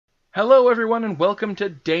Hello everyone and welcome to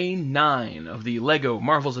day 9 of the LEGO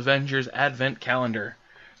Marvel's Avengers Advent Calendar.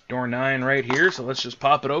 Door 9 right here, so let's just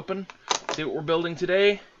pop it open, see what we're building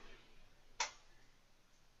today.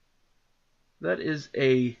 That is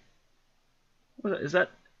a... what is that?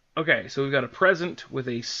 Okay, so we've got a present with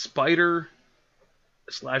a spider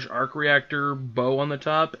slash arc reactor bow on the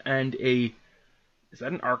top and a... is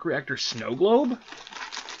that an arc reactor snow globe?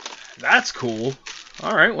 That's cool.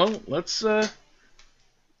 Alright, well, let's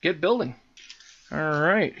get building.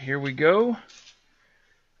 Alright, here we go.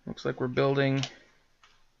 Looks like we're building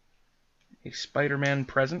a Spider-Man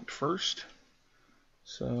present first.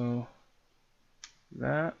 So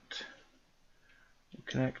that will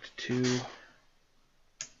connect to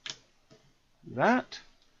that.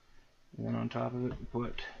 And then on top of it, we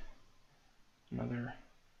put another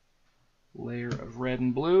layer of red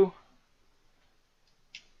and blue.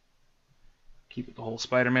 Keep it the whole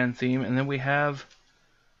Spider-Man theme. And then we have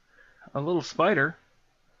a little spider.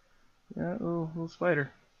 Yeah, a little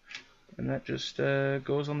spider. And that just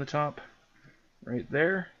goes on the top right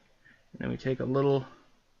there. And then we take a little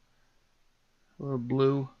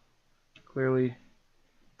blue, clearly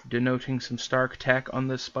denoting some Stark tech on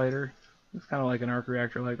this spider. It's kind of like an arc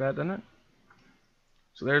reactor like that, doesn't it?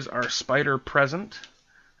 So there's our spider present.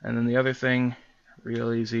 And then the other thing,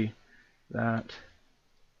 real easy, that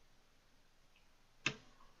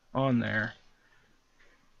on there.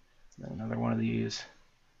 Another one of these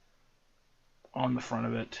on the front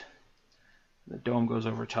of it. The dome goes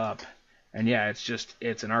over top. And yeah,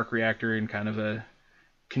 it's an arc reactor in kind of a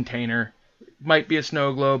container. Might be a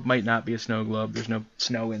snow globe, might not be a snow globe. There's no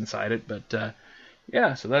snow inside it, but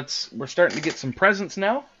yeah, so we're starting to get some presents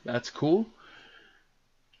now. That's cool.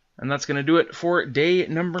 And that's going to do it for day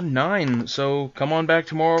number 9. So come on back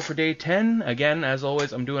tomorrow for day 10. Again, as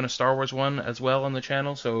always, I'm doing a Star Wars one as well on the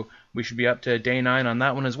channel, so we should be up to day 9 on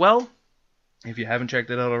that one as well. If you haven't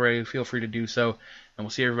checked it out already, feel free to do so. And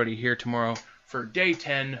we'll see everybody here tomorrow for day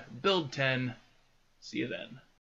 10, build 10. See you then.